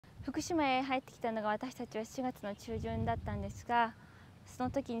福島へ入ってきたのが私たちは7月の中旬だったんですが、その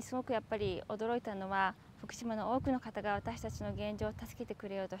時にすごくやっぱり驚いたのは、福島の多くの方が私たちの現状を助けてく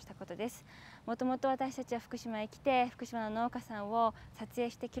れようとしたことです。もともと私たちは福島へ来て、福島の農家さんを撮影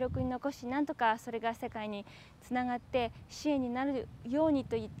して記録に残し、なんとかそれが世界につながって支援になるように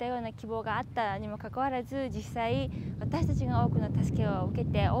といったような希望があったにもかかわらず、実際私たちが多くの助けを受け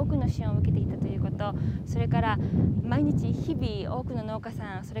て、多くの支援を受けていたということ、それから毎日日々多くの農家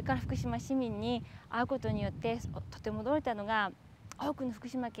さん、それから福島市民に会うことによってとても驚いたのが、多くの福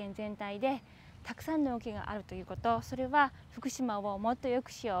島県全体でたくさんの動きがあるということ、それは福島をもっと良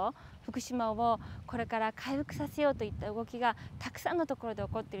くしよう、福島をこれから回復させようといった動きがたくさんのところで起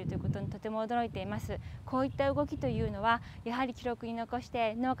こっているということにとても驚いています。こういった動きというのはやはり記録に残し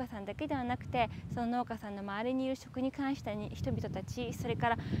て、農家さんだけではなくて、その農家さんの周りにいる食に関した人々たち、それか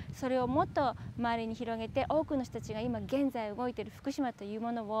らそれをもっと周りに広げて、多くの人たちが今現在動いている福島という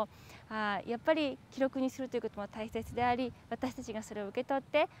ものをやっぱり記録にするということも大切であり、私たちがそれを受け取っ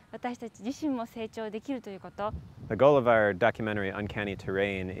て私たち自身も成長できるということ。 The goal of our documentary Uncanny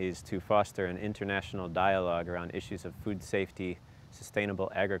Terrain is to foster an international dialogue around issues of food safety, sustainable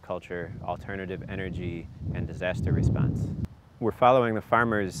agriculture, alternative energy, and disaster response. We're following the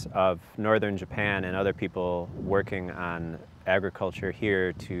farmers of northern Japan and other people working on agriculture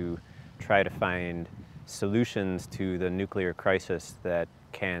here to try to find solutions to the nuclear crisis that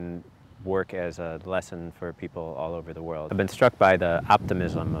can work as a lesson for people all over the world. I've been struck by the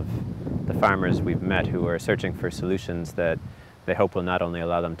optimism of the farmers we've met who are searching for solutions that they hope will not only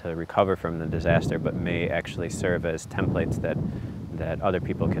allow them to recover from the disaster, but may actually serve as templates that other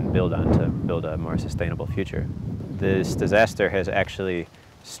people can build on to build a more sustainable future. This disaster has actually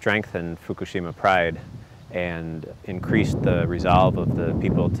strengthened Fukushima pride and increased the resolve of the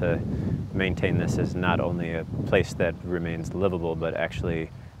people to maintain this as not only a place that remains livable, but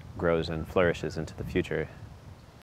actually grows and flourishes into the future.